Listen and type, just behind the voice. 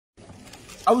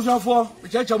I was for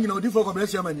which I tell you, different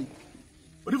commercial money.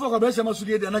 But if I commercial must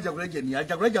be the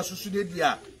Ajagurajah,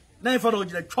 Susudia, now if I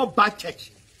don't get a Chopbar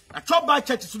church. A Chopbar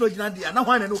church is Sudandia, and no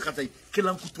one and no Kate,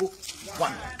 Kilankuto,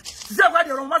 one. Is that why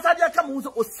you're on Masadia Camus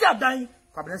or Sia dying?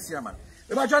 Commercial man.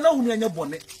 If I know who in your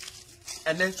bonnet,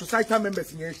 and then society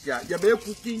members in Asia, there be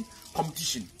cooking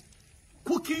competition.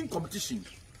 Cooking competition.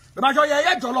 The majority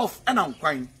jollof and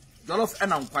unquine. Jollof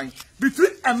and unquine.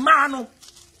 Between a man more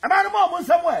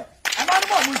somewhere. A man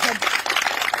more somewhere.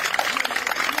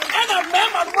 And a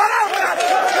man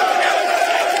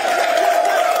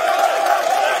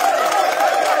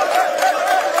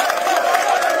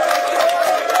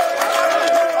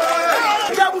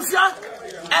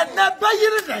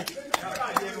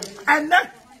and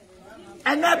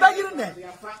and never in there.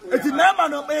 It's a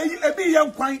man of a be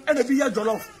young quine and a be a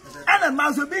jollof. And a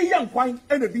man will be young quine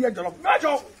and a be a jollof.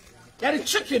 Major, there is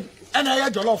chicken and a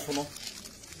jollof.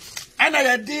 And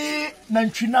I did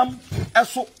Nanchinam as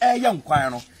so a young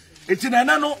quino. It's in a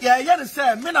nano, yeah,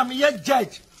 say, men are me a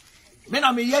judge. Men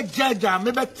are me a judge, and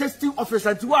maybe testing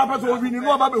officer to what about we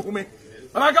know about whom.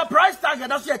 But I got price tag,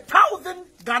 that's 1,000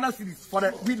 Ghana cedis for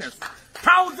the winners.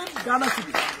 1,000 Ghana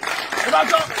cedis. And I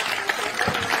got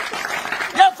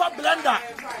blender.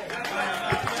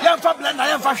 Yeah, for blender,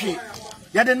 yeah, for she.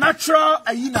 Yeah, the natural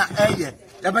ayina aye.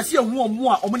 Yeah, but see a more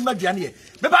or Madiani.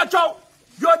 But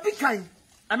you're the kind.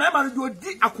 And I'm going to do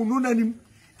a kununanim.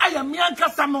 I am Mianka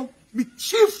Samo, the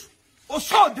chief or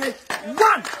so de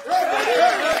one.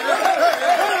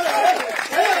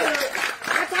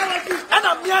 And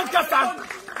I'm Mianka Sam.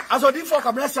 As I did for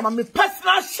Cabressa, I'm a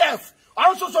personal chef.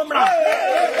 Also, some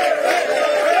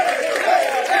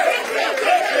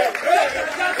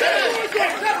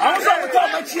I'm sorry to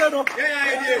talk my children.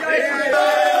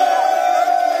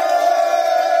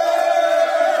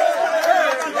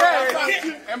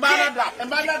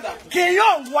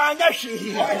 Kiyon wangashi.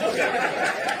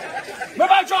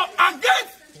 Mabajo again.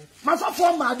 Masa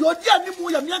forma do dia ni mu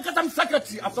ya mianka tam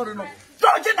secretary asori no.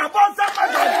 George na bon sama.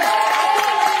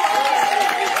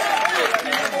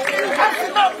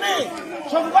 Not me.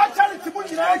 So what charity mu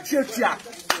nyina chiatia.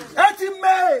 Eti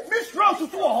me Miss Rose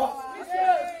to ho.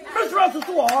 Miss Rose to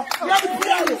ho. Ya bi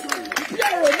piano.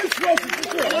 Piano Miss Rose to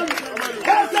ho.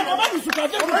 Kasa mama bi suka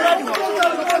de ko.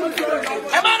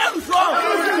 E ma na so.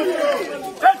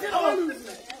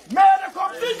 May the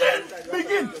competition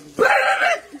begin.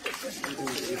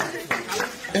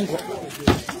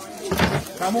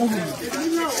 Come on.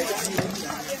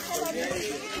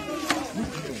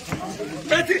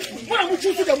 Betty, when I'm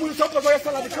choosing the moon, some of our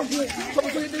salad company, some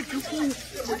of the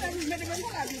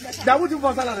that would do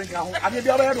for salad. I mean, the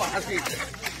other one has it.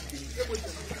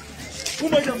 Who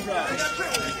made them cry?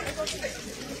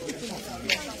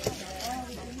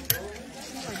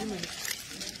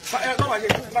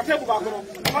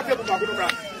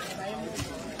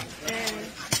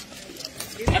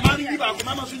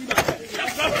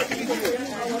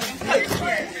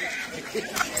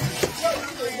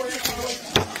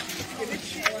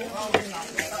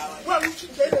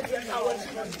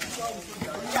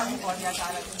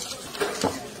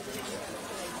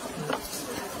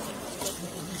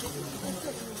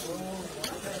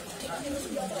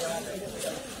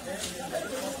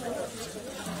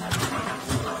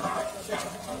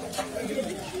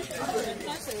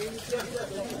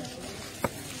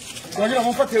 Olha,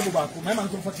 vamos fazer o barco, mas não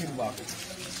vamos fazer o barco.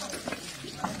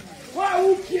 Qual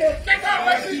o que? Qual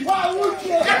o que? Qual o que?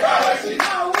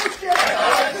 Qual o que?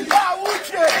 Qual o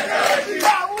que?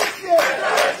 Qual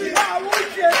o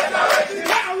que?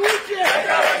 Qual o que?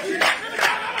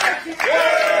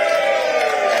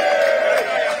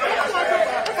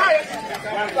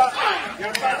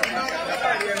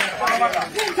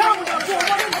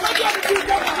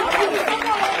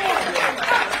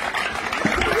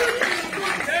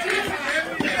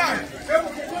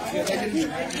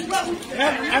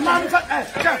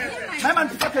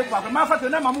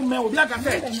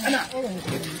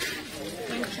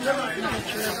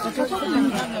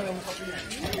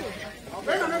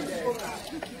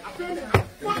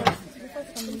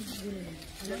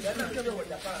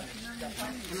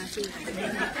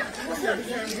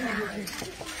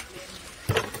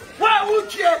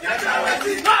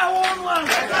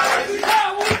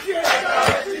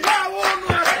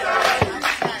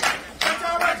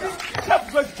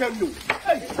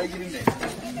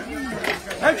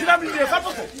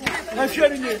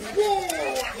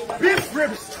 Beef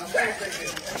ribs.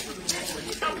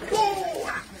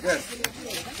 Yes.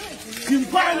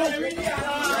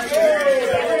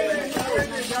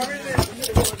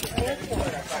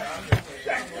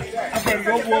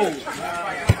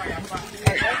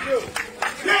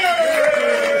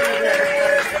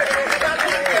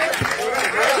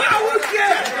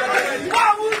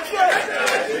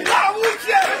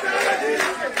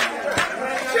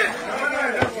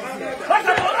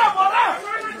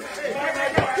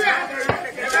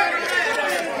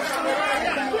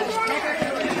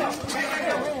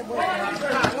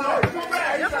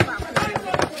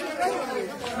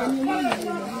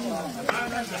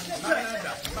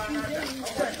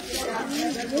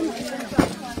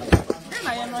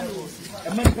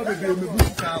 papa baby me bu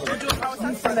ka o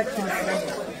select me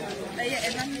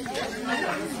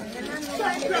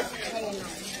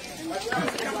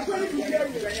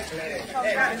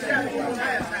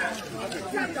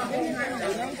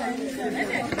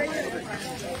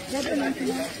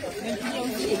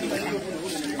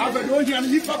aba do here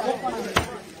ni papa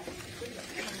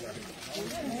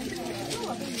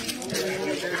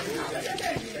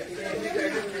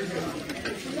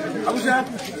Abuja,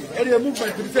 any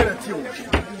movement to say that you.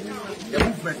 The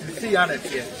movement to see on it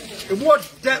here. The word,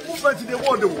 that movement to the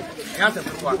word, yes,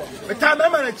 the time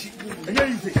I'm at you, and you're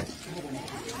easy.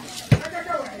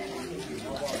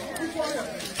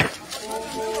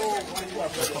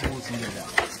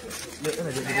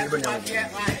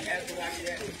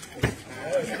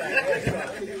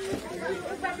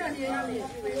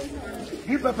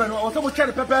 You pepper, or someone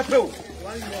cherry pepper pill.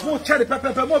 More cherry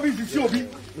pepper, more busy, you'll be.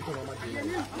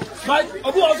 But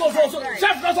also,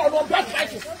 chef does all one black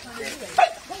lights.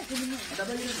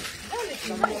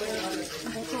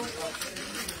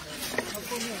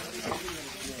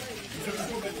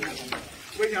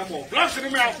 When you're more glass in the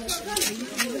mouth.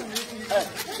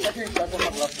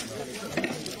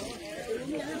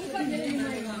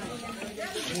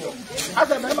 As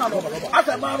a man, go.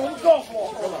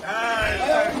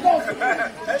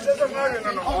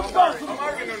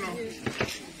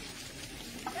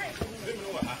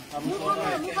 I'm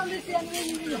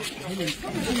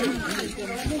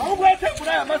going to take what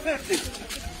I must say.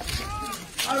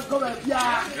 I'll go back.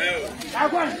 Yeah, I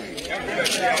want.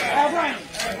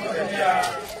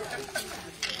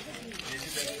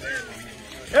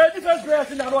 Hey, different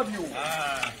dress in the road, you.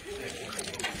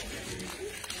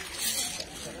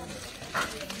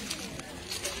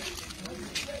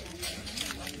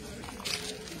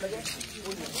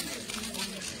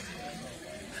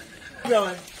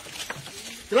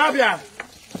 Tilapia.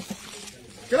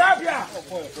 Tilapia.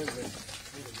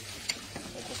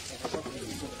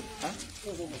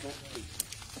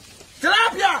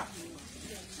 Tilapia.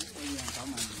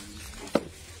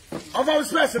 Of our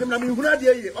special, I mean, who are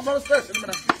the of our special?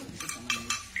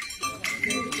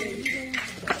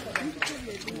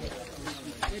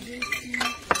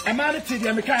 A man at the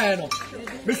Americano.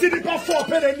 We see the boss for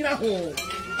penny in a hole.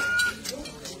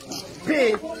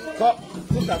 Pay for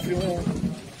that.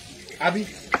 Abi,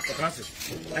 the classic.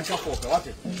 And so forth. What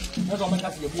it? That's all my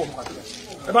classic.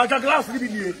 About a glass, leave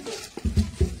it.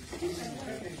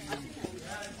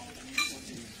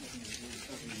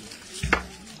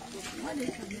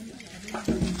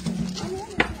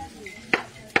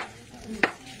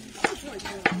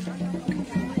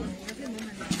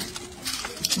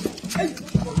 Hey,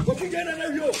 what you get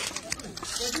in you?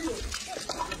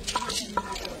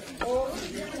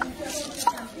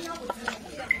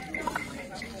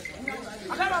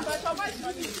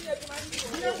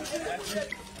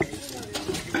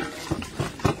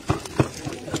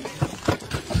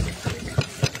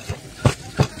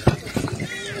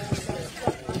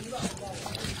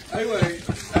 Anyway,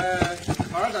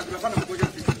 alright, I'm going to go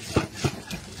get it.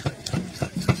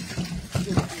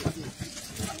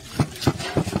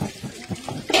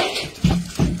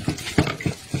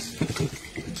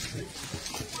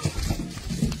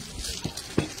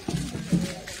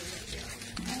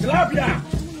 Tilapia!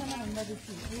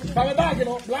 Baba bag, you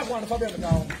know, black one for them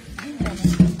now.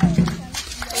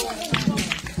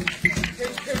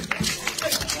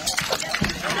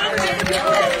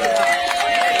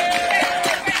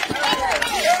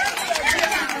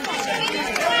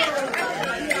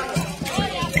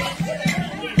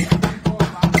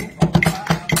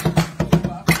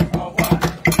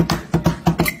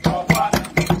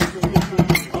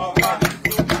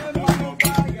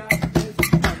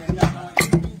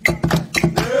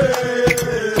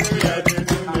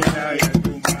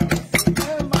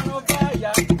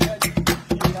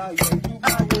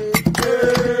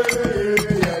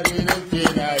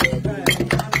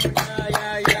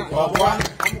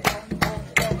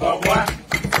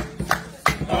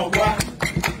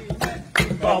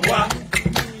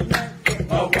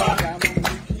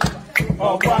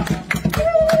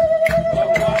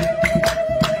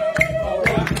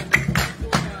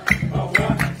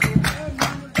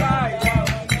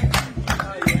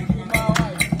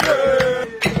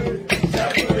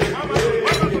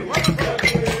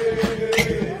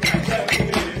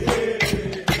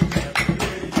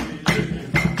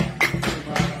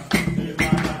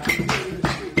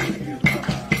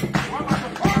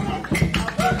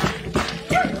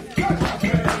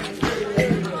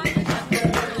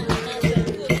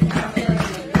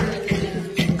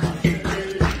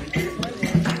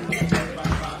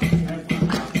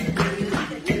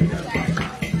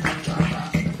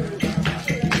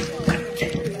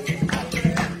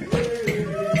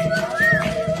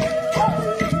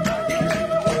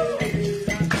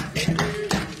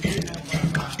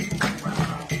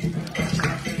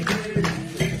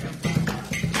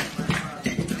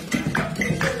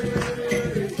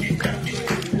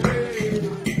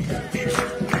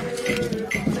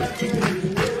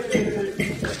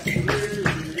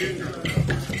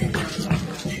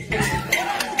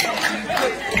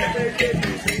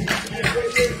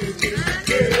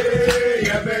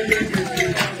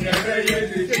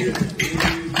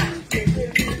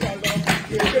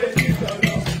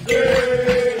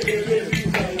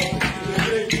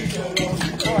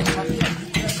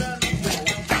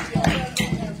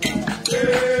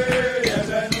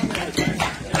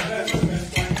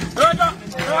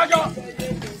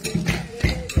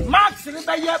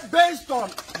 based on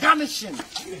garnishing,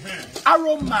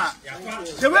 aroma,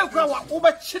 the way we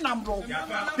over chinambro,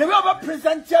 the way we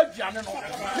present your piano,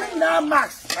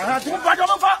 Max, I have to put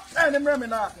over and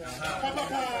remember.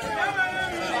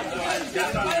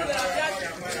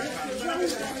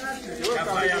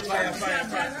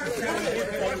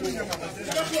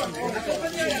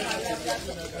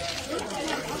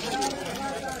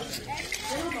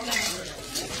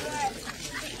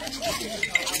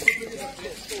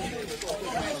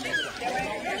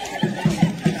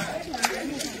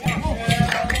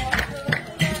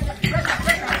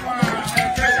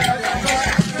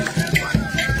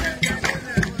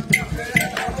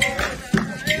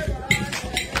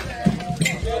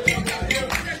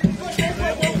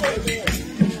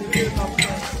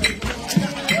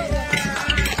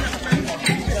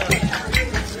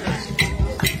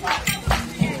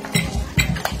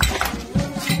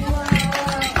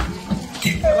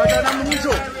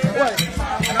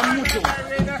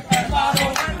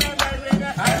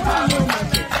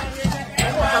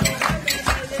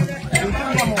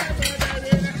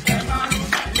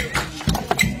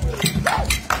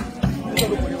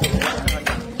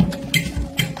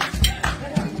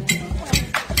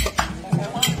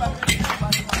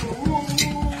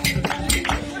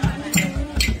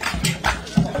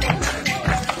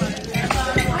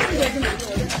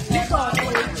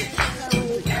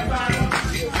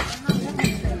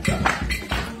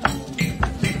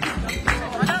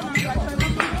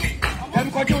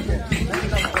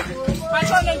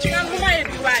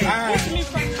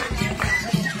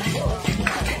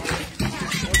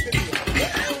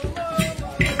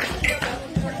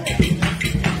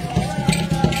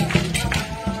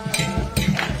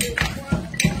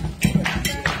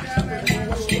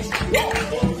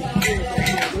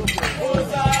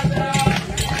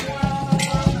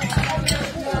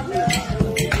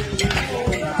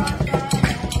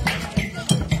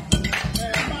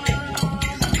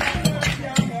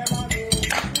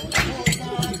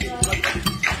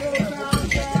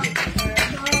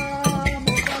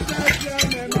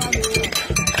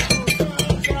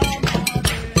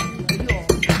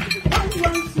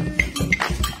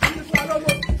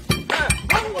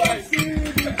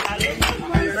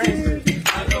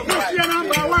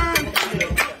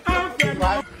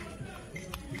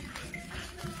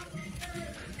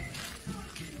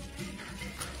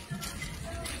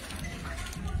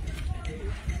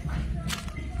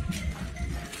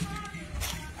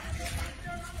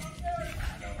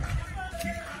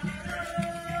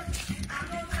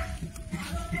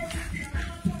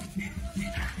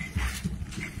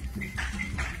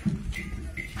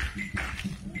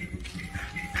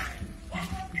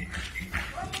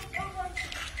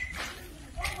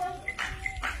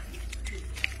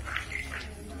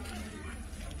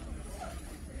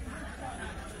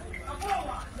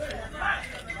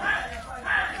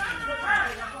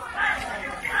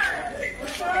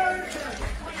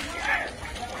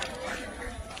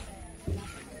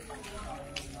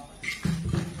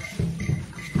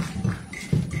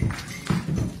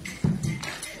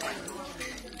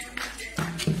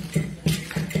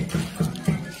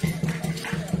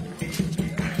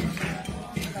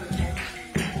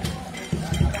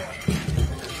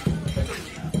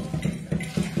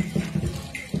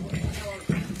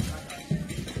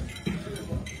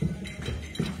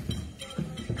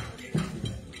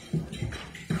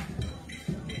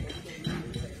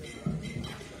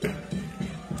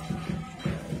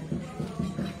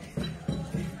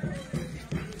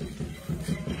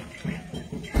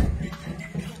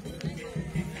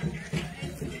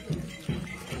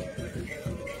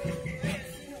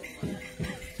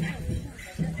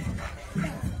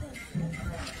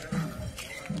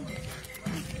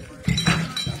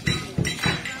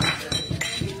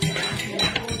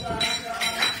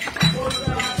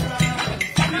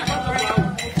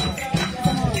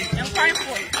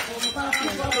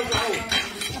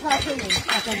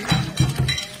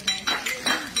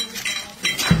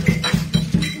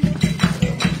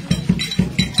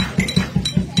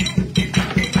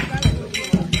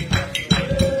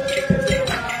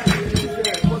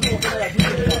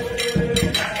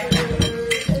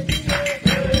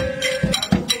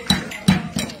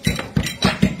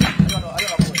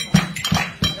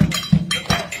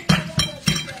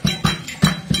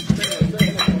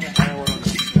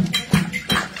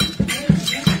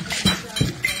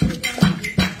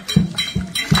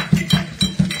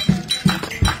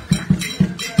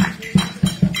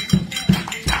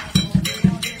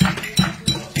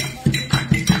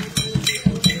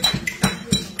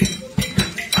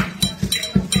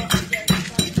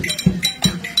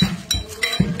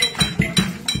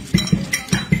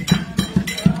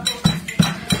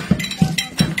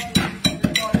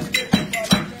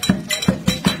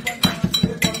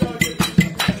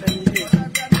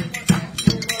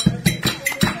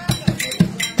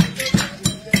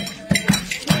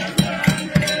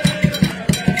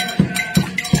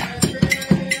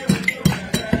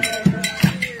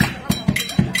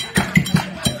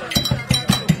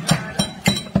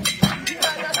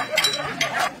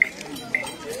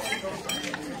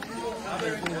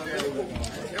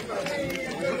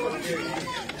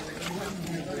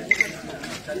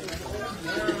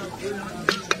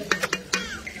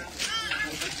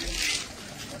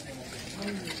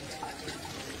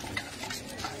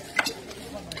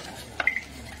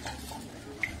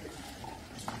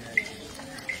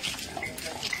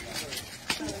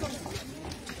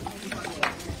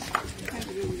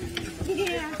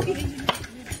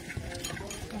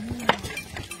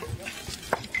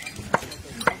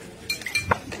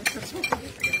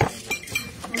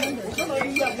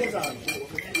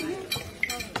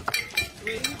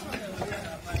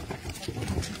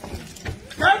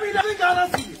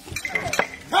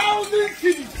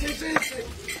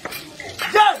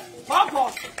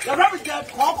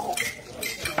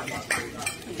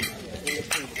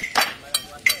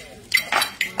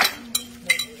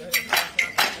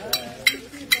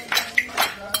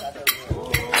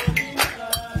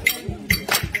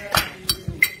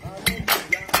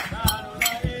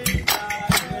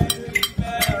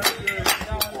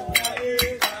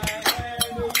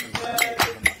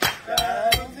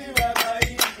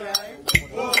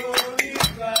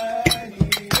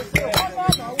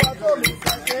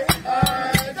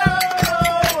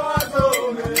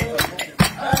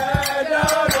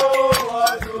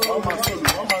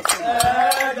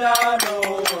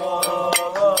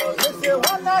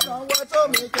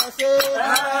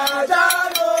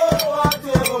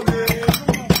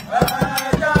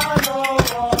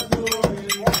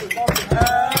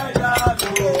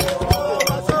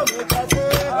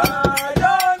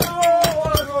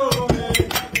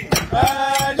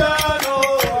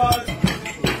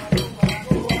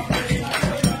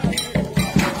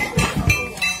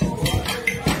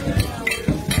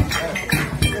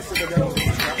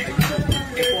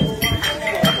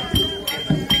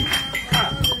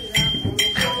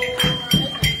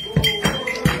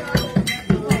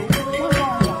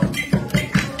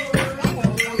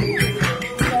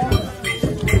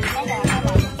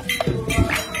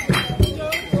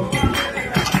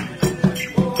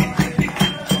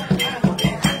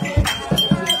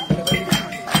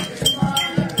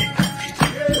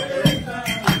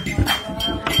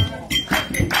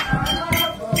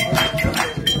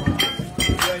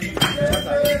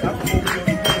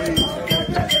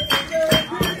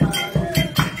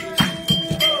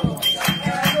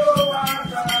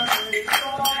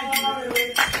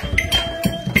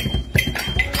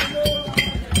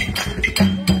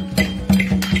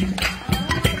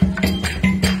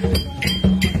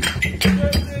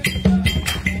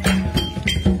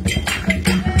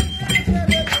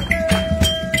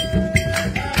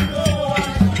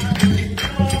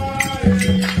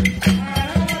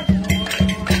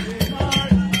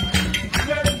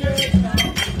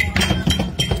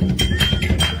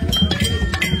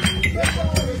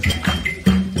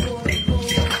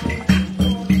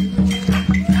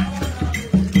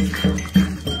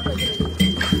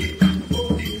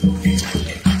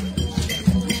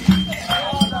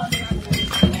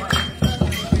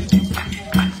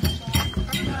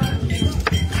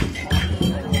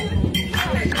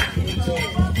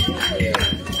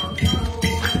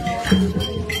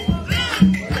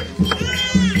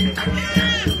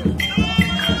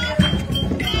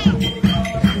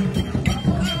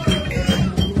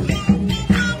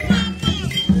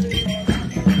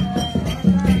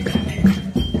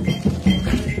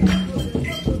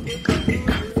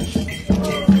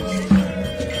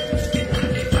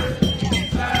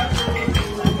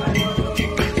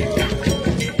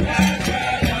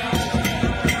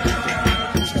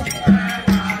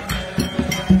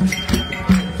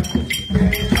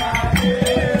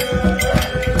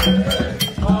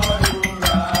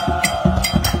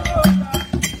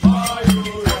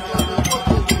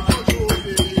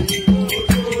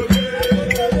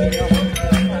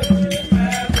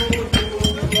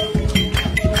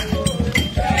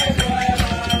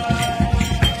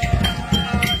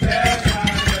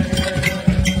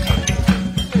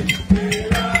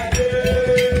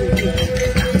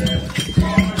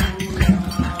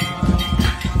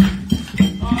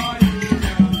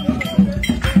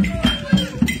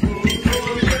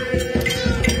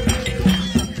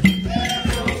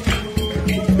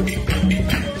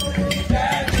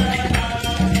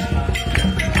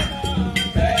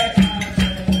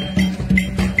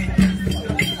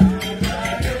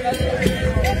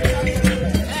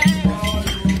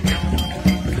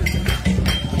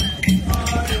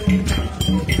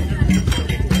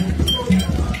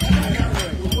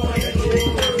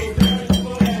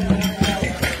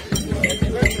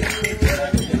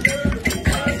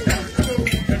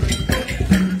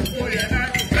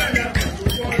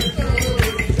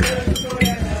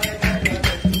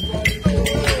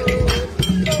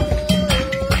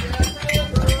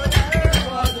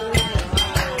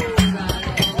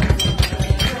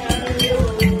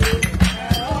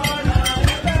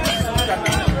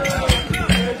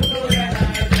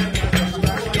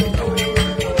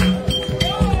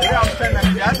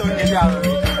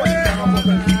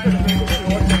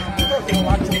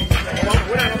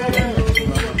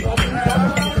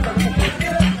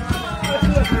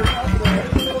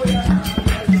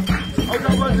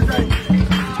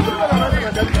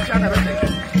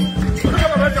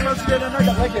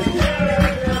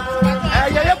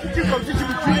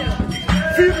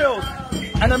 Females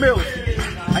and the males.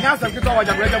 I got some people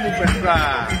Ajagurajah movement.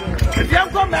 If you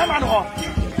come, man,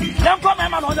 young come,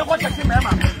 man, on the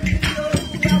watch,